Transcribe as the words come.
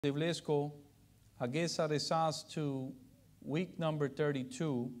Devlesko, hagesa resas to week number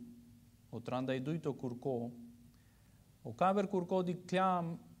 32, o 32 kurko, o kaver kurko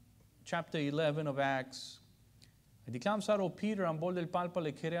diklam chapter 11 of Acts, diklam saro Peter an bol del palpa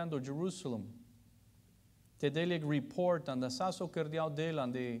le kereando Jerusalem, te deleg report and the saso kerdiao del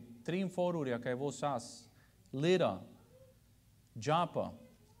and the trin foruria kai vosas, Lydda, Joppa,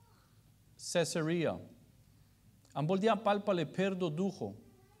 Caesarea, an bol dia palpa le perdo dujo,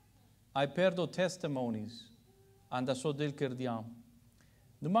 I perdo testimonies and the so del kerdiam.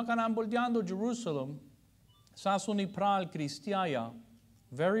 Numa kanam boldiando Jerusalem, sasuni pral cristiaya,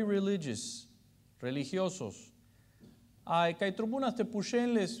 very religious, religiosos. Ai kai tribunas te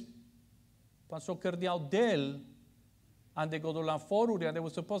pushenles paso kerdiao del and they go to la foruria and they were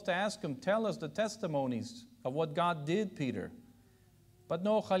supposed to ask him, tell us the testimonies of what God did, Peter. But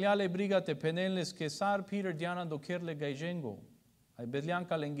no, khaliale briga te penenles que sar Peter dianando kerle gaijengo. Ai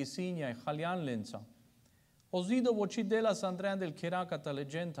bedlianca lengisinia e khalian lenza. Ozido voci della sandran del kerakata le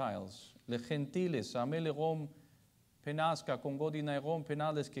Gentiles, le gentiles, amele rom penasca con godina rom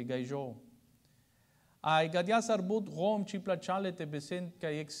penales que gaijo. Ai gadias arbut rom ciplachale te besent ca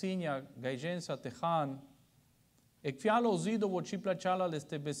exinia gaijensa tejan. Ec fialo ozido voci plachala les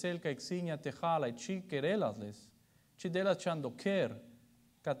te besel ca exinia tejala e ci querelas les. Ci della chando ker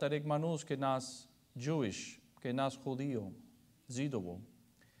katarek manus que nas Jewish, que nas judío. Zidovo.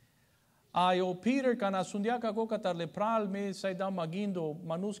 Ai o Peter kana sundiaka ko katar le pral me saida magindo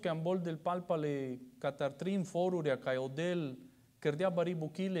manus ke ambol del palpa le katar trim foruria kai odel kerdia bari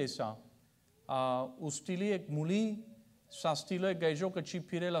bukilesa ustiliek muli sa stile gaijo ke ci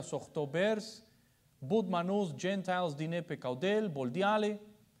pirela sochtobers bud manus Gentiles dine pe caudel boldiale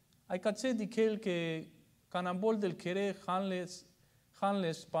ai katse dikel ke kanambol del kere khanles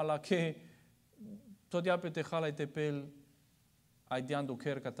pala ke todia pete khala tepel Aidiando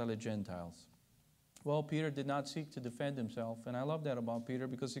kerkata le Gentiles. Well, Peter did not seek to defend himself, and I love that about Peter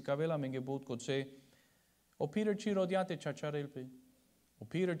because si kavela mengebut could say, "O Peter chirodiate chacharelpe," "O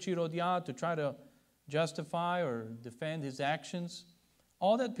Peter chirodia" to try to justify or defend his actions.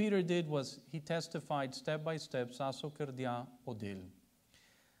 All that Peter did was he testified step by step, saso kerdia odil.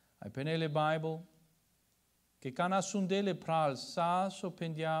 I penele Bible, que kana sundele pral saso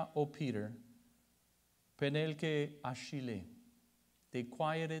pendia o Peter, penel ke ashile. They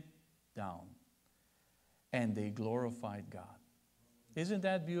quieted down and they glorified God. Isn't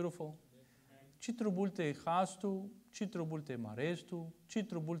that beautiful? Citrubulte chastu, citrubulte marestu,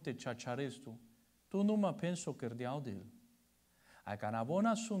 citrubulte chacharestu. Tu numa penso kerdiaudil. A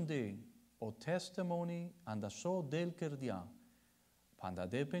canabona sunde o testimony anda so del kerdia. Panda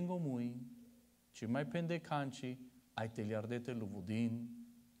depengo mui, ci mai pende canci, ai teliardete luvudin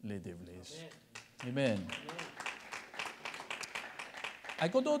le devles. Amen. I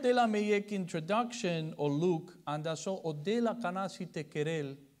go do de la meyek introduction o Luke and so o de la kanasi te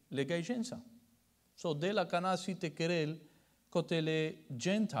kerel le gaijensa. So de la kanasi te kerel kote le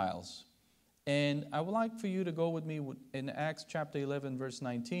Gentiles. And I would like for you to go with me in Acts chapter 11 verse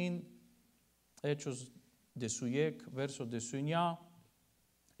 19. Hechos de suyek verso de sunya.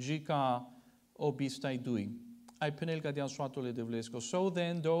 Jika obistai dui. I penel kadian suato le devlesko. So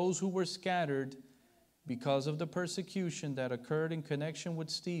then those who were scattered because of the persecution that occurred in connection with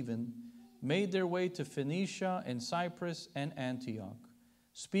Stephen, made their way to Phoenicia and Cyprus and Antioch,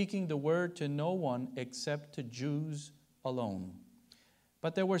 speaking the word to no one except to Jews alone.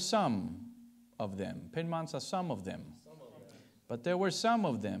 But there were some of them, penmansa some of them, but there were some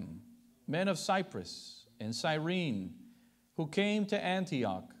of them, men of Cyprus and Cyrene, who came to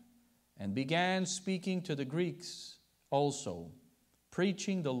Antioch and began speaking to the Greeks also,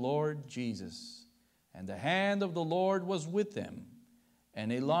 preaching the Lord Jesus. And the hand of the Lord was with them,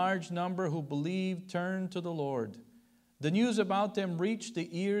 and a large number who believed turned to the Lord. The news about them reached the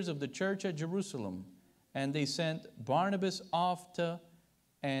ears of the church at Jerusalem, and they sent Barnabas off to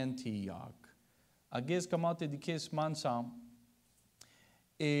Antioch. Agis kamate dikes mansa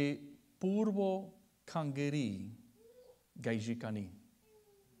e purvo kangeri gaijikani.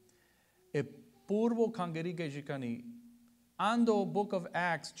 E purvo kangeri gaijikani. Ando book of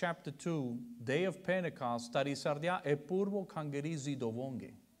Acts chapter 2, day of Pentecost, tarisardia e purvo kangeri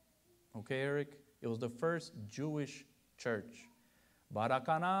zidovonge. Okay, Eric? It was the first Jewish church.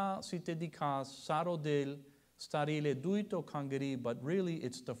 Barakana sitedikas sarodel starile duito kangeri, but really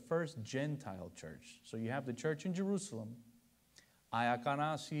it's the first Gentile church. So you have the church in Jerusalem.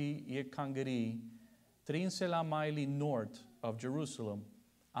 Ayakana si ye kangeri, trinsela maili north of Jerusalem,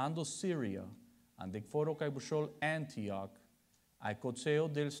 ando Syria, and the foro kaibushol Antioch, Aikoteo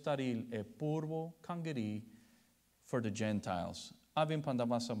del staril e purvo kangeri for the Gentiles. avem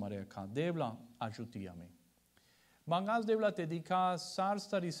pandamasa marea ka. Devla ajutiame. Mangas devla tedika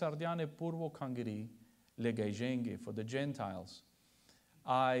sarstari sardiane purvo kangiri legaijenge for the Gentiles.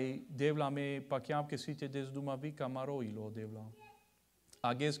 Ai devla me pakiam ke site des dumavika maroilo devla.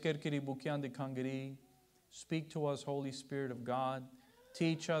 Ages kerkiri bukian de kangiri. Speak to us, Holy Spirit of God.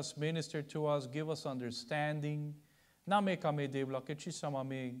 Teach us, minister to us, give us understanding. Name kame devla ke chisama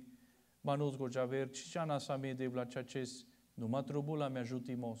me manus gojaver chichana same devla chaches numatrubula me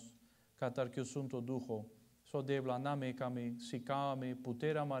ajutimos. Katar que sunto dujo. So devla name kame sikame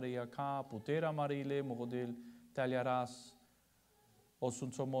putera Maria ka putera Marile mogodel talyaras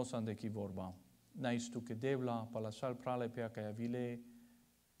osun somos ande ki vorba. Naistu ke devla palasal prale pe akayavile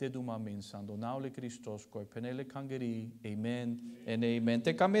te duma mensando naule Christos koi penele kangeri. Amen and amen.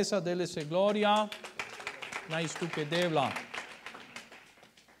 Te camesa dele se gloria. Naistu ke devla.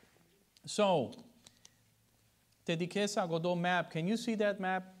 So te dikesa godo map. Can you see that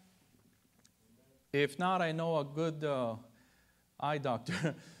map? If not, I know a good eye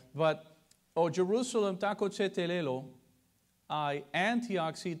doctor. But Jerusalem tako cetelelo I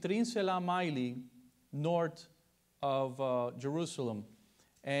Antioch si trinsela maili north of Jerusalem.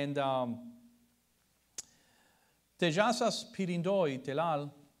 And tejasas pirindoi telal,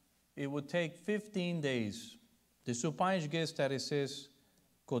 it would take 15 days. The supais gestareses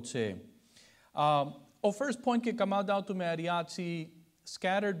kotse. First point ke kamal dau tu me ariatsi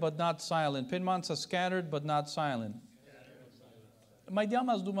scattered but not silent. Pinmansa scattered but not silent. My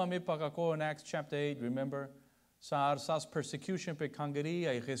diamas duma me pakako in Acts chapter 8, remember? Sa arsas persecution pe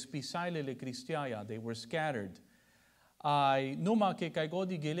kangeria e respisaile le Christiaya. They were scattered. Ai numa ke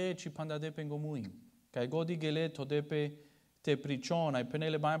kaigodi gele ci pandadepe ngomui. Kaigodi gele todepe te prichon. I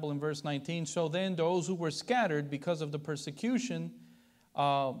penele Bible in verse 19. So then those who were scattered because of the persecution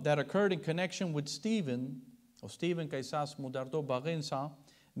that occurred in connection with Stephen, or Stephen kaisas mudardo bagensa,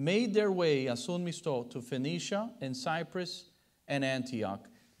 made their way asun misto to Phoenicia and Cyprus and Antioch.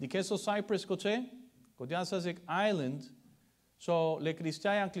 Di queso Cyprus koche? Kodiansasik island. So le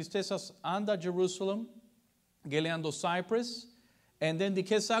Christiayan Christesas anda Jerusalem, geleando Cyprus, and then the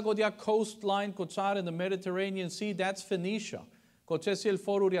Kesagodia coastline, Kotsar in the Mediterranean Sea, that's Phoenicia. Kotsesil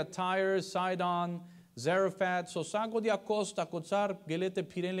Foruria Tyre, Sidon, Zarephath. So Sagodia Costa, Kotsar, Gelete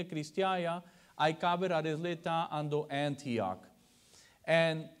Pirele Christiaya, Aikaber Aresleta, ando Antioch.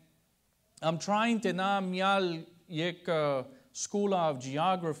 And I'm trying to na mial yek school of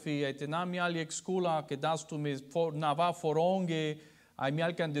geography, I tena mial yek skula ke dastu me nava foronge, I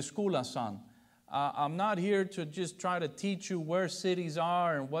mial kan de skula san. I'm not here to just try to teach you where cities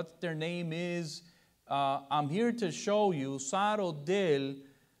are and what their name is. I'm here to show you Saro del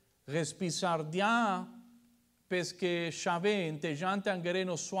Respisardia pesque Chaven te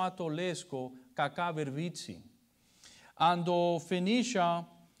jantangereno suato lesco cacavervici. Ando Phoenicia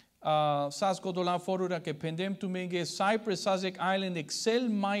Sasko dola forura ke pendem tu menge Cyprus Sazek Island excel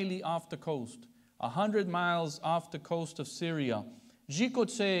miley off the coast, 100 miles off the coast of Syria.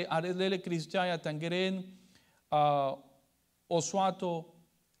 Jikotse arelele Christiaya tangeren oswato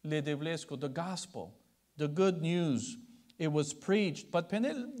le devlesco, the gospel, the good news. It was preached. But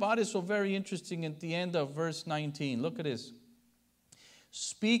penel what is so very interesting at the end of verse 19. Look at this.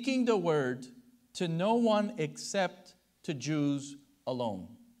 Speaking the word to no one except to Jews alone.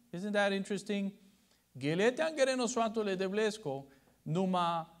 Isn't that interesting? Gelete angeren oswato le devlesco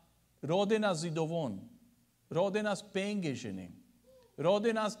numa rodenas zidovon, rodenas pengejene.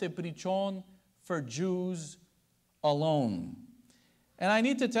 Rodenas te prichon for Jews alone. And I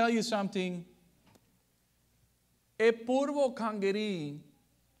need to tell you something. E purvo kangeri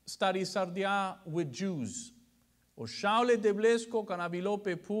starisardia with Jews. O shaule deblesco kan abilo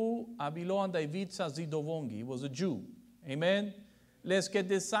pepu abilo andaivitsa zidovongi. He was a Jew. Amen. Leske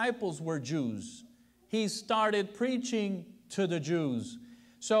disciples were Jews. He started preaching to the Jews.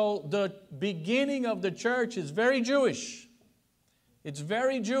 So the beginning of the church is very Jewish. It's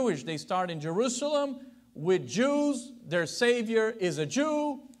very Jewish. They start in Jerusalem with Jews. Their Savior is a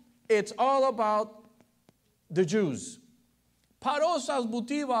Jew. It's all about the Jews. Parosas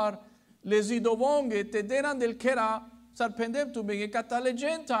butivar les idovonge te denan del kera sarpendem tu mege katale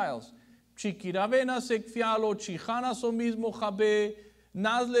Gentiles. Chikiravena sekfialo, chijanas o mismo jabe,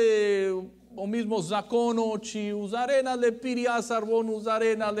 nazle o mismo zakono, chi usarena le pirias arbon,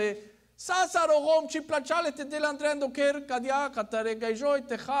 usarena le Sasarogom ci placale te delandrendo ker kadia katare gaijoi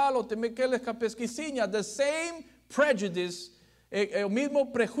te jalo te mekele kapeskisinya. The same prejudice, el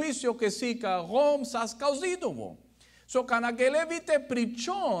mismo prejuicio que sika rom sas causidovo. So kana gelevite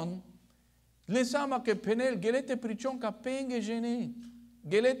prichon lesama ke penel gelete prichon ka penge gene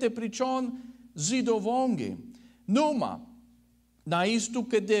gelete prichon zidovonge numa Na isto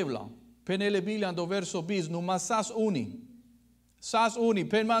que devla, penele Biblia do verso bis, numa sas uni. Sas uni,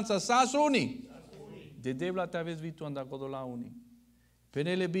 penmansa sas uni. De devla te aveți vitu anda codola uni.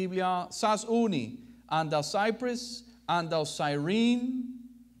 Penele Biblia, sas uni, anda Cyprus, anda Cyrene,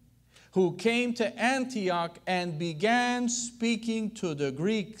 who came to Antioch and began speaking to the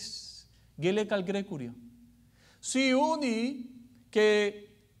Greeks. Gele cal Grecuria. Si uni che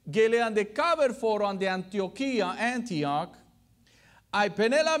gele ande caver foro ande Antiochia, Antioch, ai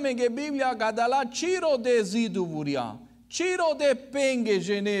penela menge Biblia gadala ciro de ziduvuria, ciro de penge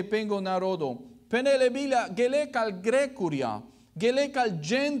gene pengo narodo, penele Biblia gele cal Grecuria, gele cal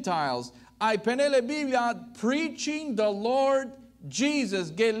Gentiles, ai penele Biblia preaching the Lord Jesus,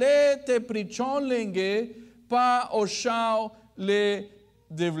 gele te pričon lenge pa oshao le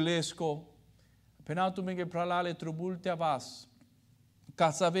devlesco. Penatu menge pralale trubul te avas,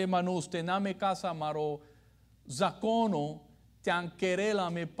 casave manus te name casa maro zakono, te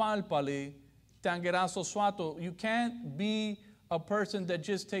anquerela me palpale, te angeraso suato. You can't be a person that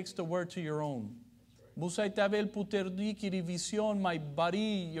just takes the word to your own. Musai tavel puterdi ki vision my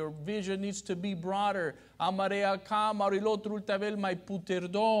bari, your vision needs to be broader. Amarea ka marilotrul tavel my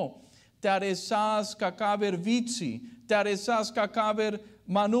puterdo. Te aresas kakaver vitsi, te aresas kakaver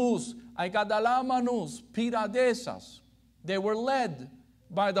manus, ai gadala manus, piradesas. They were led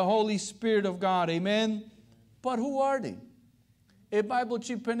by the Holy Spirit of God. Amen. But who are they? A Bible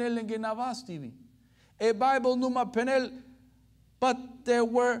ci penel ngenavastivi. A Bible numa penel, but there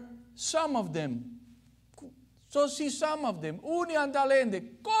were some of them. So see some of them. Uni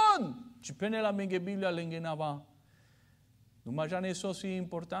andalende con ci penela menge Biblia lengenava. Numa jane so si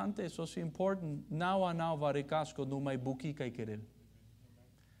importante, so si important. Now varecasco numai buki kai kerel.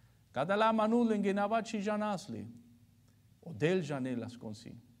 Cada la manu lengenava ci janasli. O del janelas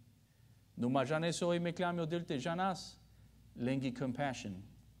consi. Numa jane so me clame o del te janas. Lengi compassion,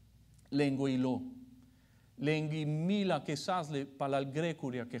 lengo ilo, lengi mila que sasle pala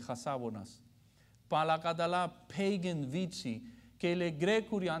grecuria que hasabonas, pala kadala pagan vitsi que le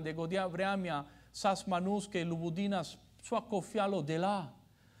grecuria ande godia vreamia sas manus que lubudinas sua cofialo de la,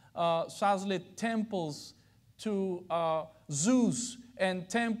 sasle temples to Zeus and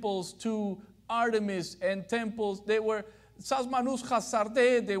temples to Artemis and temples, they were sas manus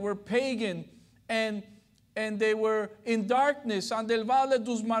hasarde, they were pagan and they were in darkness, and del valle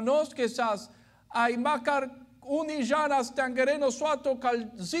dos manos que sas, ai macar unijanas tangereno suato cal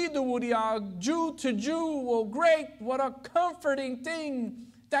ziduria, Jew to Jew, oh great, what a comforting thing,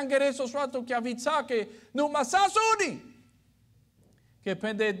 tangereso suato que avitsake, numa sasuni, que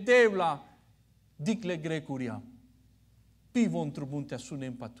pende devla, dicle grecuria, pivon trubunte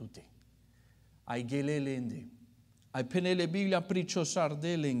asunem patute, ai gelelende, ai penele Biblia prichosar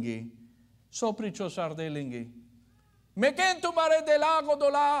delenge, so prichosar delenge. Me kentu mare de lago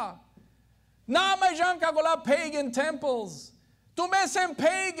dola. Na me janka gola pagan temples. Tu me sem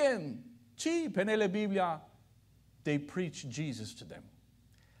pagan. Chi penele Biblia. They preach Jesus to them.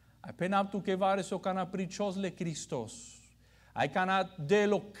 I penap tu que vare so cana prichos le Christos. I cana de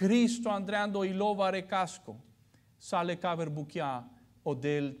lo Cristo andreando ilova recasco. Sale caver buchia o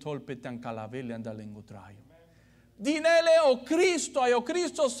del tolpe tan calavelle andalengo traio. Dinele o Cristo, ai o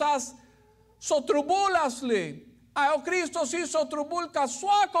Cristo sas sotrubulasle, a o Cristo si sotrubulka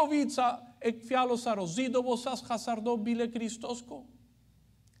swakovica, ek fialo sarozidovo sas hasardo bile Cristosko.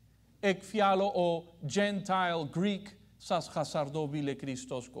 Ek fialo o Gentile Greek sas hasardo bile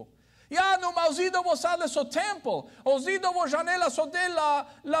Cristosko. Ja, no ma ozidovo sale so temple, ozidovo janela so della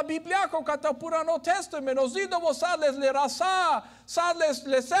la Bibliaco catapura no testament, ozidovo sales le rasa, sales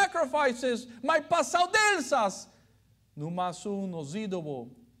le sacrifices, mai pasaudelsas. No masun ozidovo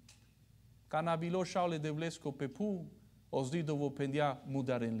canabilo shaule devlesco pepu, ozidovo pendia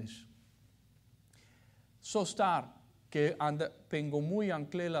mudarenles. So star que anda pengo muy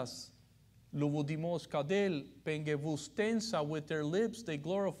anclelas luvodimos kadel penge vustensa, with their lips they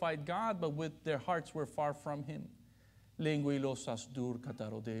glorified God, but with their hearts were far from him. Lenguilosas dur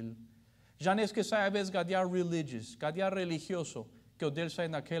catarodel. Janes que sa vez gadia religious, gadia religioso, que odel sa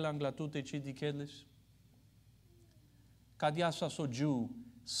en aquel anglatute chidikeles. Gadia sa so Jew,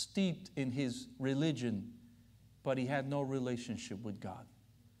 steeped in his religion, but he had no relationship with God.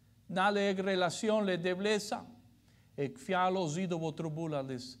 Nale eg relación le deblesa, eg fialo zidovo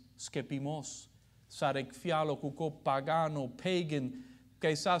trubulales skepimos, sarek fialo cuco pagano, pagan,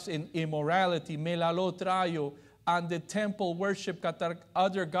 quizás in immorality, melalo trayo, and the temple worship katar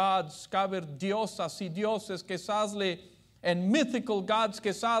other gods, caber diosas y dioses, quizásle, and mythical gods,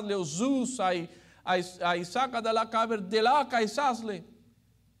 quizásle, o Zeus, ay saca de la caber de la quizásle.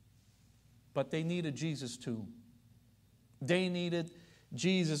 But they needed Jesus too. They needed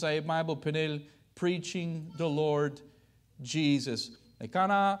Jesus. Ay Bible penel preaching the Lord Jesus.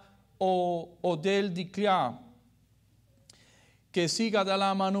 Ekana o del diklia que siga de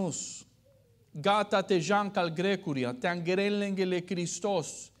la manus. Gata te jankal grekuria, te angerelengele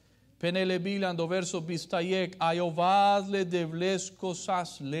Christos. Penele bilando verso bistayek, ayovadle devlesko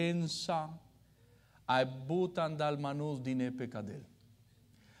sas lensa. Ay butan dal manus dine pecadel.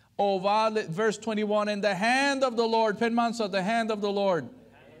 Verse 21, and the hand of the Lord, Penmansa, the hand of the Lord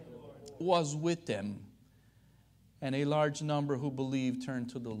was with them. And a large number who believed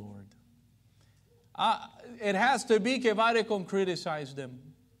turned to the Lord. It has to be que vare con criticize them.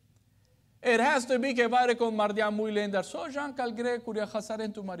 It has to be que vare con mardia muy lendar. So jan kal greco ya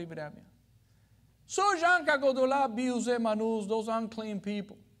chasaren tu maribramia. So jan ka godola biuze manus, those unclean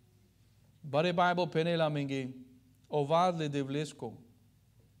people. But a Bible penela mengi, ovadle devlesko.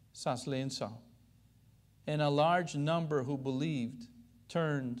 Saslensa. And a large number who believed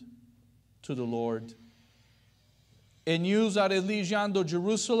turned to the Lord. And news are eligiando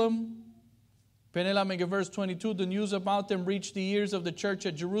Jerusalem. Penela verse 22, the news about them reached the ears of the church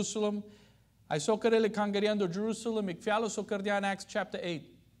at Jerusalem. I so carele congregando Jerusalem, ikfialo so cardian Acts chapter 8.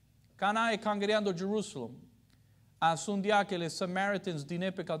 Kana e congregando Jerusalem. Asundia que les Samaritans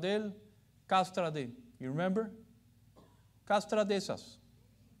dine pecadel, castrade. You remember? Castradesas.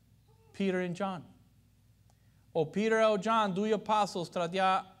 Peter and John. O Peter o John, due apostles,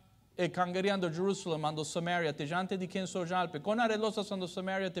 tradia e congregando Jerusalem, ando Samaria, te jante di quien so jalpe. Con arelosas ando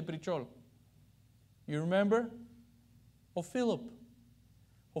Samaria te prichol. You remember? O Philip.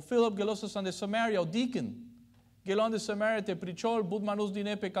 O Philip gelosas ando Samaria, o deacon. Gelon de Samaria te prichol, bud manus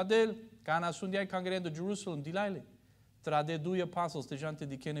dine pecadel, cana sundia e congregando Jerusalem, dilaile. Trade due apostles, te jante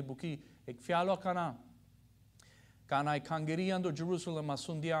di quien e buki, e fialo a cana. Cana e congregando Jerusalem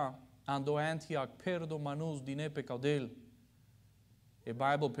asundia, ando Antioch, perdo manus dine pecadel. A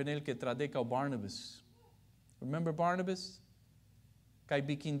Bible penel que tradeca o Barnabas. Remember Barnabas? Kai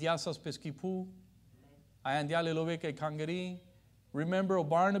bikindiasas peskipu. Ayandiale love kai kangeri. Remember o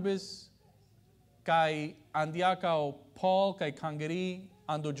Barnabas? Kai andiaka o Paul kai kangeri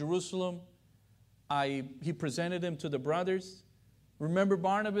ando Jerusalem. He presented him to the brothers. Remember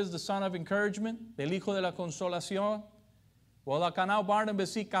Barnabas, the son of encouragement? El hijo de la consolación? Well, a canal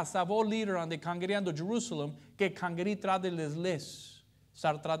Barnabas si casavo leader on the congregando Jerusalem que congeri trade les.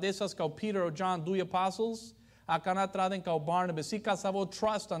 Sartradesas kao Peter or John, due apostles, a cana traden kao Barnabas si casavo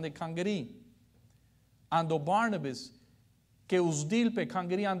trust on the congeri. Ando Barnabas que os dilpe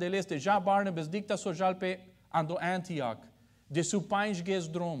congeri ande leste, já Barnabas dicta sojalpe ando Antioch, de su pães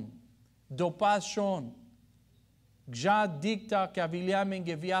gesdrom, do passion, já dicta que aviliamen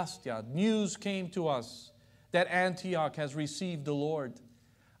geviastia, news came to us that Antioch has received the Lord.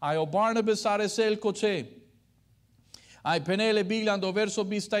 Ayo Barnabas aresel coche. Ay penele bilando verso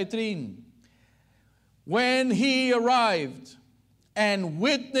bistaitrin. When he arrived and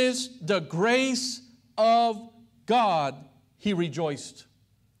witnessed the grace of God, he rejoiced.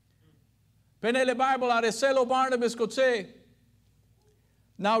 Penele Bible areselo Barnabas coche.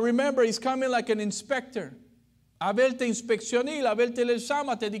 Now remember, he's coming like an inspector. Avelte inspeccionil, avelte le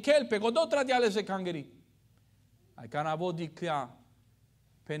sama te dikel, pegodo tradiale se kangeri. Ai canavo diclea,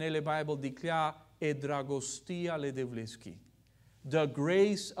 penele Bible diclea, e dragostia le devleski. The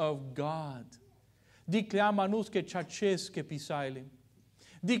grace of God. Diclea manus que chaches que pisaile.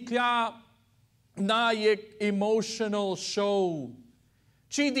 Diclea naik emotional show.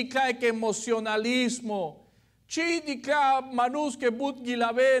 Ci diclea que emocionalismo. Ci diclea manus que but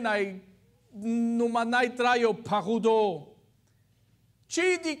gilavena numanai traio parudo.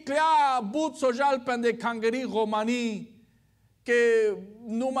 Ci diclea but sojal pende kangeri romani. Que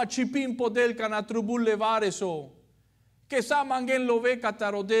numa chipin podel cana trubul levare so. Que sa mangen love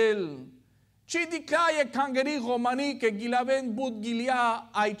catarodel. Ci dicaie cangeri romani que gilaven bud gilia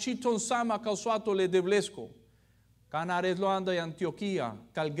ai chiton sama causuato le devlesco. Cana resloanda Antiochia,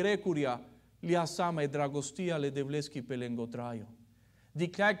 cal grecuria, lia sama e dragostia le devleschi pelengotraio.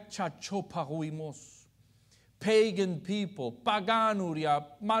 Dicac chacho paruimos. Pagan people, paganuria,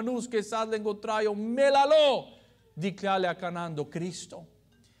 manus que sadlengotraio, melalo. Diclea le acanando Cristo.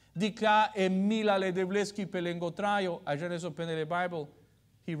 Diclea emila le devleski pelengotraio. Ajenes opene the Bible.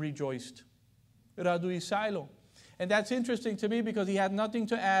 He rejoiced. Radui silo. And that's interesting to me because he had nothing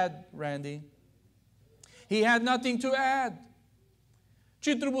to add, Randy. He had nothing to add.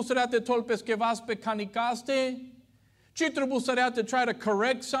 Ci trebuserate tolpes que vas pe canicaste. Ci trebuserate try to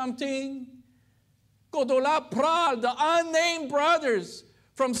correct something. Godola pral, the unnamed brothers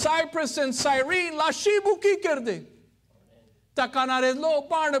from Cyprus and Cyrene, la shibu kikerde. Ta canaredlo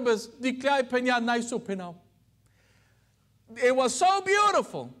Barnabas diclai penia naiso penau. It was so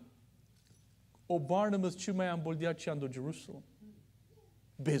beautiful. O Barnabas chumay amboldia chiando Jerusalem.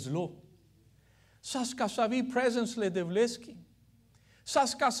 Bezlo. Saskasavi presence le devleski.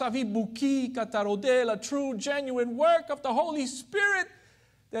 Saskasavi buki katarodel, a true, genuine work of the Holy Spirit,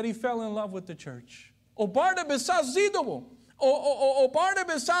 that he fell in love with the church. O Barnabas sas zidovo. O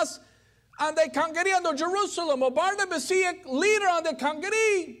Barnabas sas and the kangeri ando Jerusalem. O Barnabas si leader on the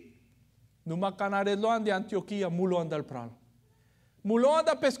kangeri. Numa canarelo ande Antiochia mulo andal pral. Mulo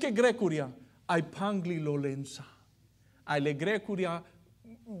anda pesche grekuria. I pangli lolensa. I le grekuria.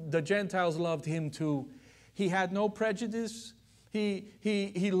 The Gentiles loved him too. He had no prejudice.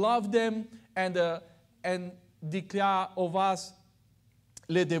 He loved them and diclea ovas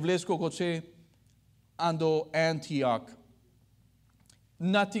le devlesko goce ando Antioch.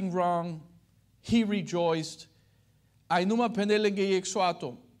 Nothing wrong. He rejoiced. Ai numa penelenge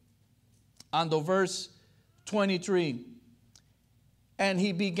exuato. Ando verse 23. And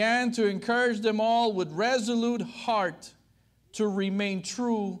he began to encourage them all with resolute heart to remain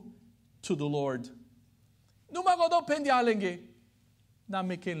true to the Lord. Numa godo pendialenge. Na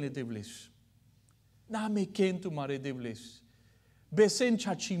meken le devles. Na meken tu mare devles. Besen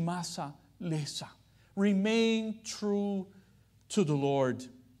chachimasa lesa. Remain true to the Lord.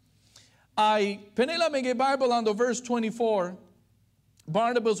 I penela mege Bible on the verse 24.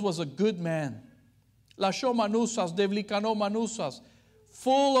 Barnabas was a good man. Lasho manusas, devlikano manusas,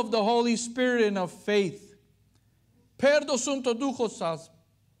 full of the Holy Spirit and of faith. Perdo sunto duchosas,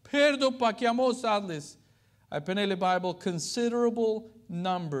 perdo pakiamosades. I penele Bible, considerable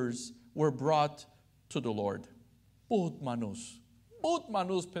numbers were brought to the Lord. But manus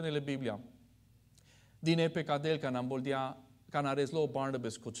penele Biblia. Dine pecadel canamboldia canareslo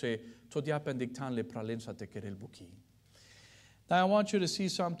Barnabas coche todia pendictan le pralensa te querel buki. Now I want you to see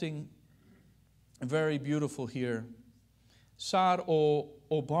something very beautiful here. Sar o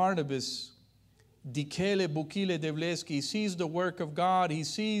Barnabas dikele bukile devleski, he sees the work of God, he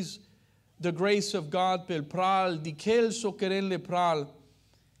sees the grace of God pel pral, dikel so queren le pral,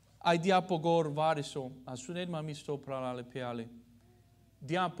 ai diapogor variso, asunet mamisto pralale peale,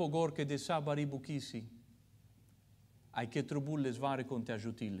 diapogor que desa bari bukisi, ai que trubulles vare conte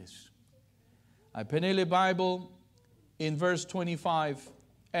ajutiles. I penele Bible in verse 25,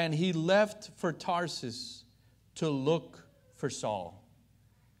 and he left for Tarsus to look for Saul.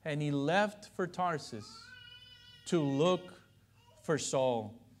 And he left for Tarsus to look for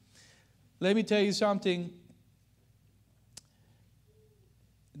Saul. Let me tell you something.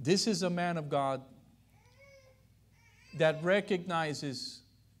 This is a man of God that recognizes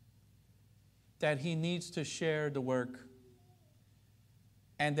that he needs to share the work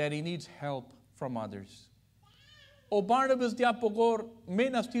and that he needs help from others. O Barnabas diapogor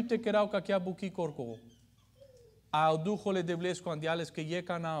menas tipte kerau kakia buki korko. Au duhole devlesko andiales ke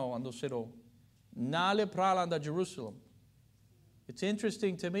yekanao ando sero. Nale pralanda Jerusalem. It's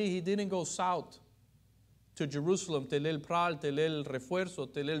interesting to me, he didn't go south to Jerusalem, telel pral, telel refuerzo,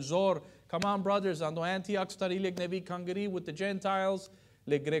 telel zor. Come on, brothers, ando Antioch starileg nevi kangeri with the Gentiles,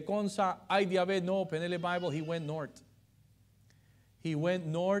 le greconsa, ay diabe, no, penele Bible, he went north. He went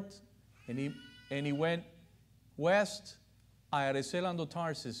north, and he went west, Ayareselando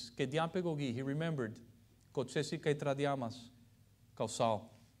Tarsus, que diampegogi, he remembered, kotsesi kai tradiamas, kausal.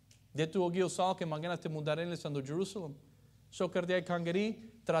 Detu ogi osal que mangena te mundarenles ando Jerusalem. So kardia kangeri,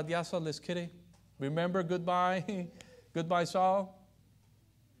 tradiasa les kere. Remember, goodbye, goodbye Saul.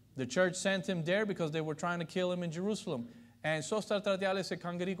 The church sent him there because they were trying to kill him in Jerusalem. And so star tradiales se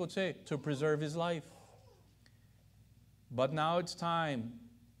kangeri kotse, to preserve his life. But now it's time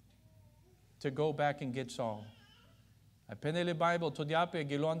to go back and get Saul. I penele Bible to diape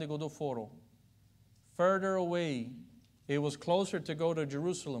gelonde godo foro. Further away, it was closer to go to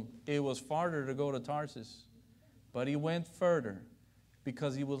Jerusalem. It was farther to go to Tarsus. But he went further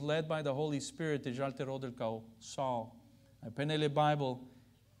because he was led by the Holy Spirit to Jalterodelkao, Saul. I penele Bible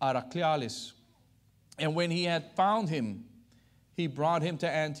Araclialis. And when he had found him, he brought him to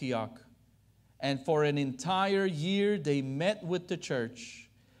Antioch. And for an entire year, they met with the church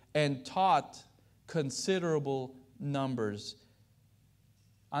and taught considerable numbers.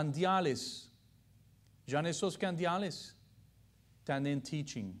 Andiales. Janesos que andiales. Tanen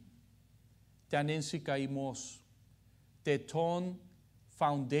teaching. Tanen sikaimos. Teton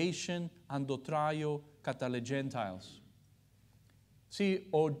foundation andotrayo katale Gentiles. See,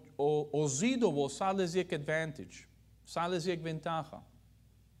 ozidovo sales yek advantage. Sales yek ventaja.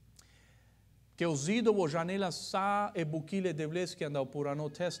 Que ozidovo janela sa e bukile devleski andau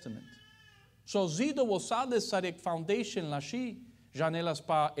purano testament. So zidovo sales sarek foundation lashi. Janelas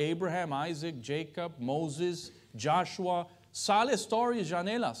pa Abraham, Isaac, Jacob, Moses, Joshua, sale stories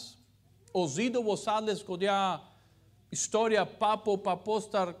janelas. Ozido vosales kodia historia papo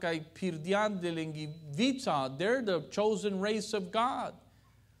papostar kai pirdian de lingivita. They're the chosen race of God.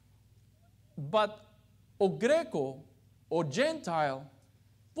 But o Greco, o Gentile,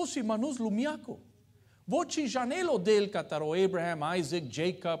 vosi manus lumiaco. Voci janelo del cataro Abraham, Isaac,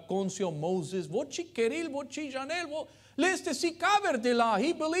 Jacob, Concio, Moses. Voci keril, voci janel. Leste si caver de la.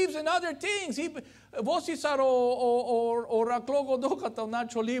 He believes in other things. Voci saro o raclogo do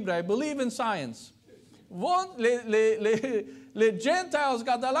catanacho libre. I believe in science. Le Gentiles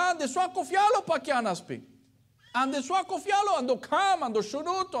gadalan de sua cofialo pakianaspi. And the sua cofialo, and the kam, and the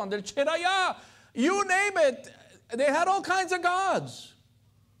shunuto, and the cheraya. You name it. They had all kinds of gods.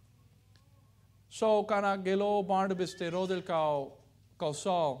 So, kana gelo Barnabas te rodel kao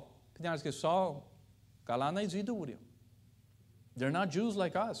Saul. Knyas ke Saul, kalana iziduria. They're not Jews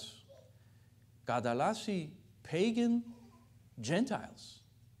like us. Gadalasi, pagan Gentiles.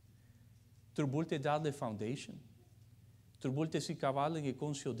 Turbulte dadle foundation. Turbulte si cavalinge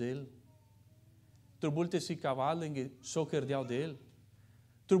consio del. Turbulte si cavalinge soker diao del.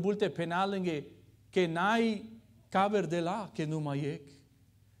 Turbulte penalinge que nai caver de la que numayek.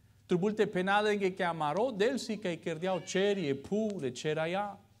 Turbulte penalinge que amaro del si que kerdiao cheri e pu le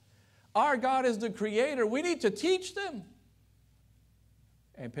cheraya. Our God is the creator. We need to teach them.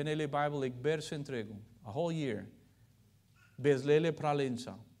 And penele Bible ek ber entrego a whole year. Bezlele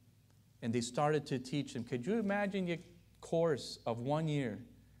pralensa. And they started to teach them. Could you imagine a course of 1 year?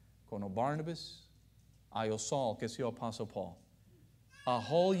 Con Barnabas, Ayo Saul, que se Apostle Paul. A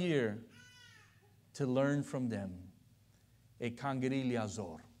whole year to learn from them. E kangeri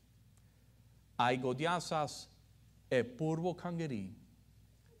liazor. Ay godiasas e purvo kangeri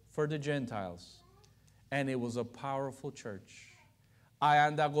for the Gentiles. And it was a powerful church. Ay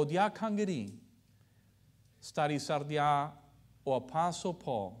andagodia kangeri. Stari sardia o Apostle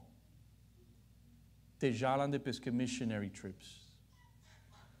Paul. Te jalan de pesque missionary trips.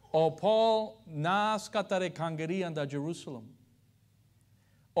 O Paul nas katare kangeri anda Jerusalem.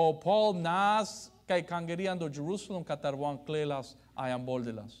 O Paul nas kai kangeri ando Jerusalem katarwan klelas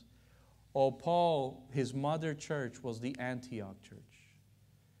ayamboldelas. O Paul, his mother church was the Antioch church,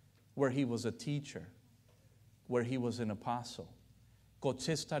 where he was a teacher, where he was an apostle.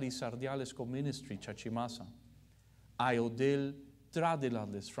 Kotsestari sardiales ko ministry chachimasa. Ayodel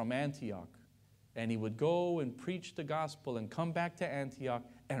tradelales from Antioch. And he would go and preach the gospel and come back to Antioch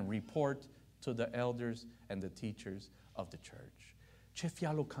and report to the elders and the teachers of the church.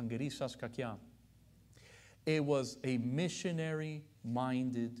 It was a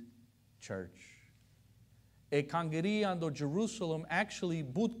missionary-minded church. E kangeri ando Jerusalem actually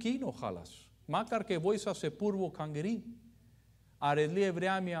butkino halas. Makar ke voisa se purvo kangeri. Aredli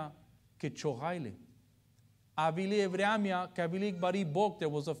evreamia ke chohaile. Avili evreamia ke avilik bari bok. There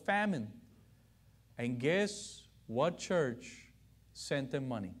was a famine. And guess what church sent them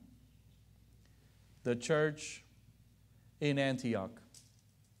money? The church in Antioch.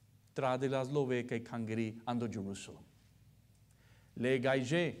 Tradelas love ke kangeri ando Jerusalem. Le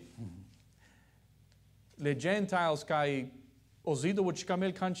gaije. Le Gentiles kai ozido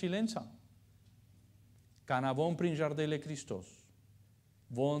uchkamel kanchilensa. Kana von prinjardele Christos.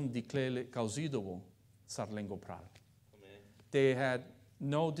 Von diklele kauzidovo sarlengo pral. They had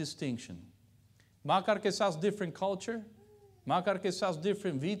no distinction. Makar que sas different culture, makar que sas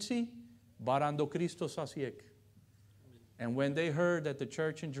different vici, barando Cristo sasiek. And when they heard that the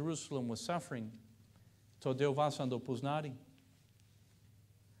church in Jerusalem was suffering, to deu vasando pusnari.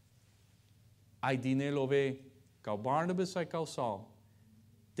 Ai dine love, kau Barnabas ai kau Saul,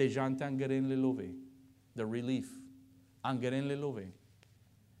 te jante angeren le love, the relief, angeren le love,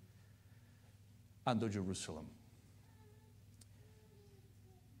 ando Jerusalem.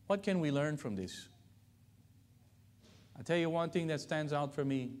 What can we learn from this? I'll tell you one thing that stands out for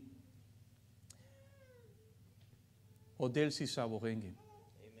me. Odel si saborenge.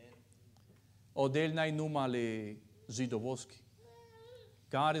 Odel nai numa le zidovoski.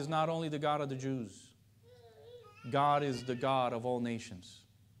 God is not only the God of the Jews. God is the God of all nations.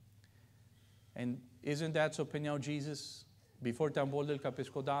 And isn't that so peñao Jesus? Before tambol del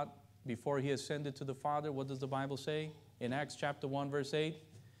capiscodat, before he ascended to the Father, what does the Bible say? In Acts chapter 1 verse 8.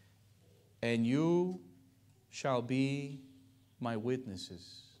 And you shall be my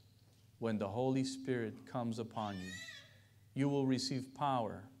witnesses when the Holy Spirit comes upon you. You will receive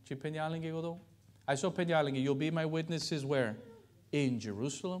power. I saw penyalingi. You'll be my witnesses where? In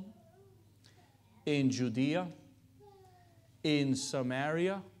Jerusalem, in Judea, in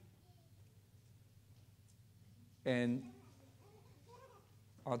Samaria, and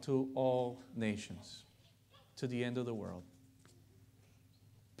unto all nations, to the end of the world.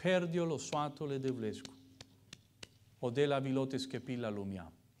 perdio lo suato le devlesco. O de la vilotes che pila lumia.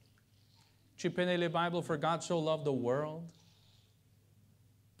 Ci pene le Bible, for God so loved the world.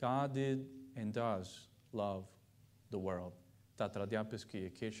 God did and does love the world. Ta tradiampes ki e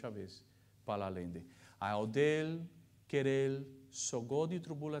keshaves palalende. A odel kerel sogodi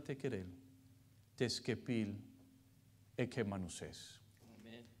trubula te kerel. Teskepil e ke manuses.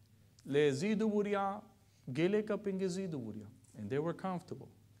 Amen. Le ziduria gele kapinge ziduria. And they were comfortable.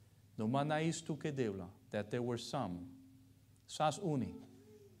 No manais tu ke devla. That there were some, sas uni,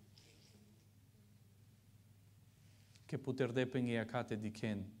 che puterdepengi acate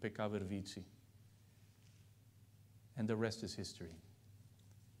diken pecaver vici. And the rest is history.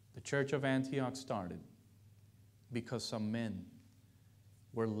 The church of Antioch started because some men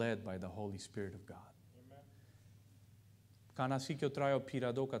were led by the Holy Spirit of God. Kanasi que traio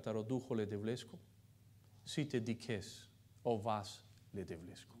pirado kataro dujo le devlesco, si te dikes o vas le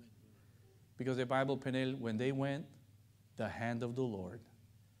devlesco. Because the Bible, Penel, when they went, the hand of the Lord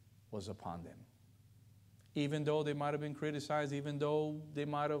was upon them. Even though they might have been criticized, even though they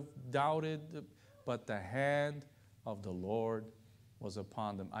might have doubted, but the hand of the Lord was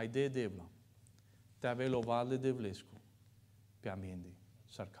upon them. Ai de devla, tavelo vale devlesco, piamende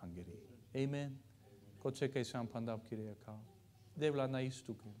sarkangeri. Amen. Koche kai sampandap kirea ka. Devla na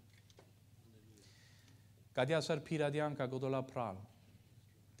istuke. Kadia sar piradianka godola pral.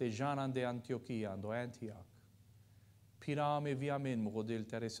 Te janan de Antiochia, do Antioch. Pirame viamen mogodel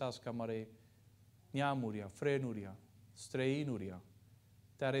teresas kamare niamuria, frenuria, streinuria,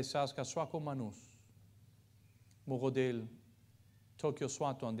 teresas ka swako manus. Mogodel Tokyo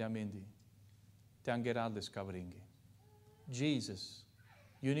swato andiamendi. Te angerades kavringe. Jesus,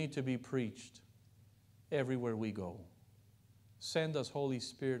 you need to be preached everywhere we go. Send us, Holy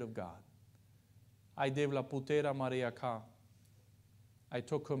Spirit of God. I devla putera Maria ka. I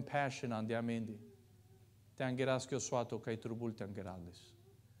took compassion on diamendi. Te angeras che ho suato kai trubul te angerales.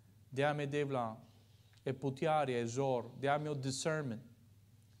 Diame devla e putiaria e zor. Diame o discernment.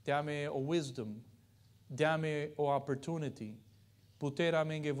 Diame o wisdom. Diame o opportunity. Putera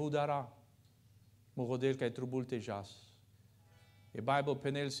menge vudara. Mogodel kai trubul te jas. E Bible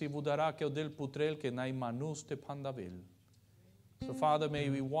penel si vudara che o del putrel che nai manus te pandavel. So Father, may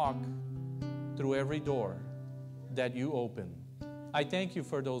we walk through every door that you open. I thank you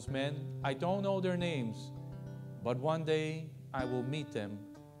for those men. I don't know their names, but one day I will meet them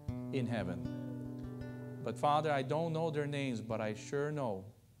in heaven. But Father, I don't know their names, but I sure know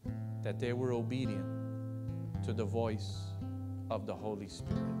that they were obedient to the voice of the Holy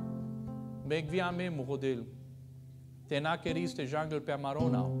Spirit. Megviame muhodil. Tenakeriste jungle pe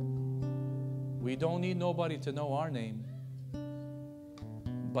marona. We don't need nobody to know our name,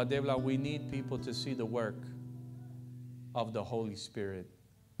 but devla, we need people to see the work of the Holy Spirit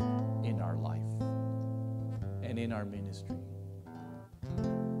in our life and in our ministry.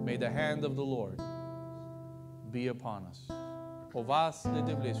 May the hand of the Lord be upon us. Ovas le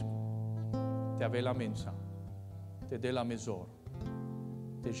devlescu, te ave la mensa, te de la mezor,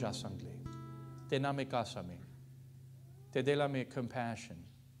 te jasangle, te name casame, te de la me compassion,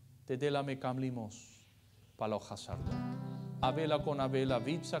 te de la me camlimos, palo hasardo. Avela con avela,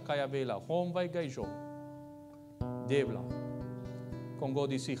 vitsa kai avela, hom vai gaijo. Devla, con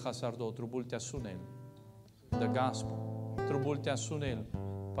godisi hasardo, trubulte asunel, the gospel, trubulte asunel,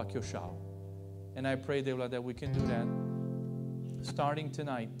 pakyoshao. And I pray, Devla, that we can do that starting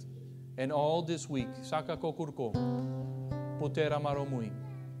tonight and all this week. Saka kokurko, putera maromui,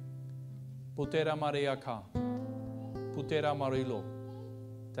 putera mareaka, putera marilo,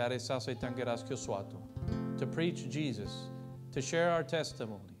 taresase tangeras kyoswato, to preach Jesus, to share our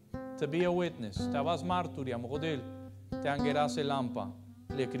testimony, to be a witness. Tavas marturia mogodel, te angerase lampa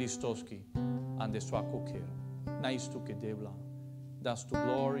le Christoski and the swakokir. Nice to kedevla. That's to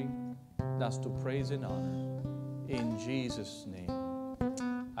glory, that's to praise and honor. In Jesus' name.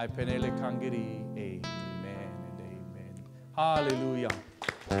 I penele kangiri. Amen and amen. Hallelujah.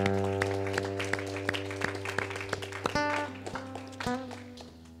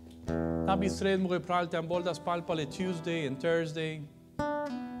 Nabisred mo pralte amboldas palpale Tuesday and Thursday.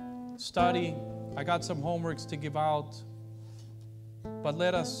 Study. I got some homeworks to give out. But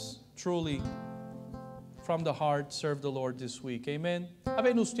let us truly, from the heart, serve the Lord this week. Amen.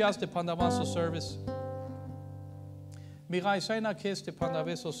 Ave nustiaste pandavaso service. Mirai saina keste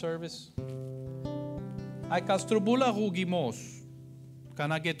pandaveso service. I castrubula rugimos.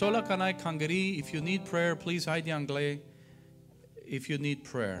 Kanagetola kanai kangeri. If you need prayer, please hide the angle. If you need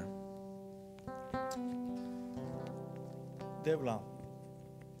prayer. Devla,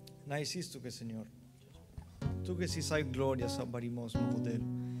 naisisto que Señor, tú que si sai gloria sabarimos modelo.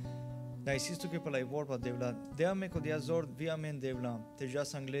 Da insisto che per la vorba devla, dea me codia zord via men devla, te ja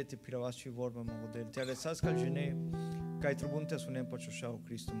sanglete piravasci vorba mogodel, te alesas cal gene, kai tribunte sunem pachosha o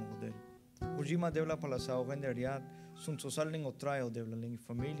Cristo mogodel. Ujima devla pala sa o venderiat, sun sosalling o trial devla ling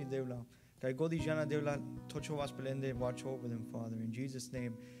family devla, kai godi jana devla tocho was belende watch over them, Father, in Jesus'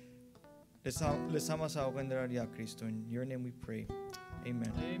 name. Les amas a venderiat Cristo, in your name we pray.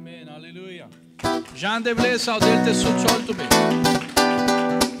 Amen. Amen. Hallelujah. Jean de blessa o del te sucholto be.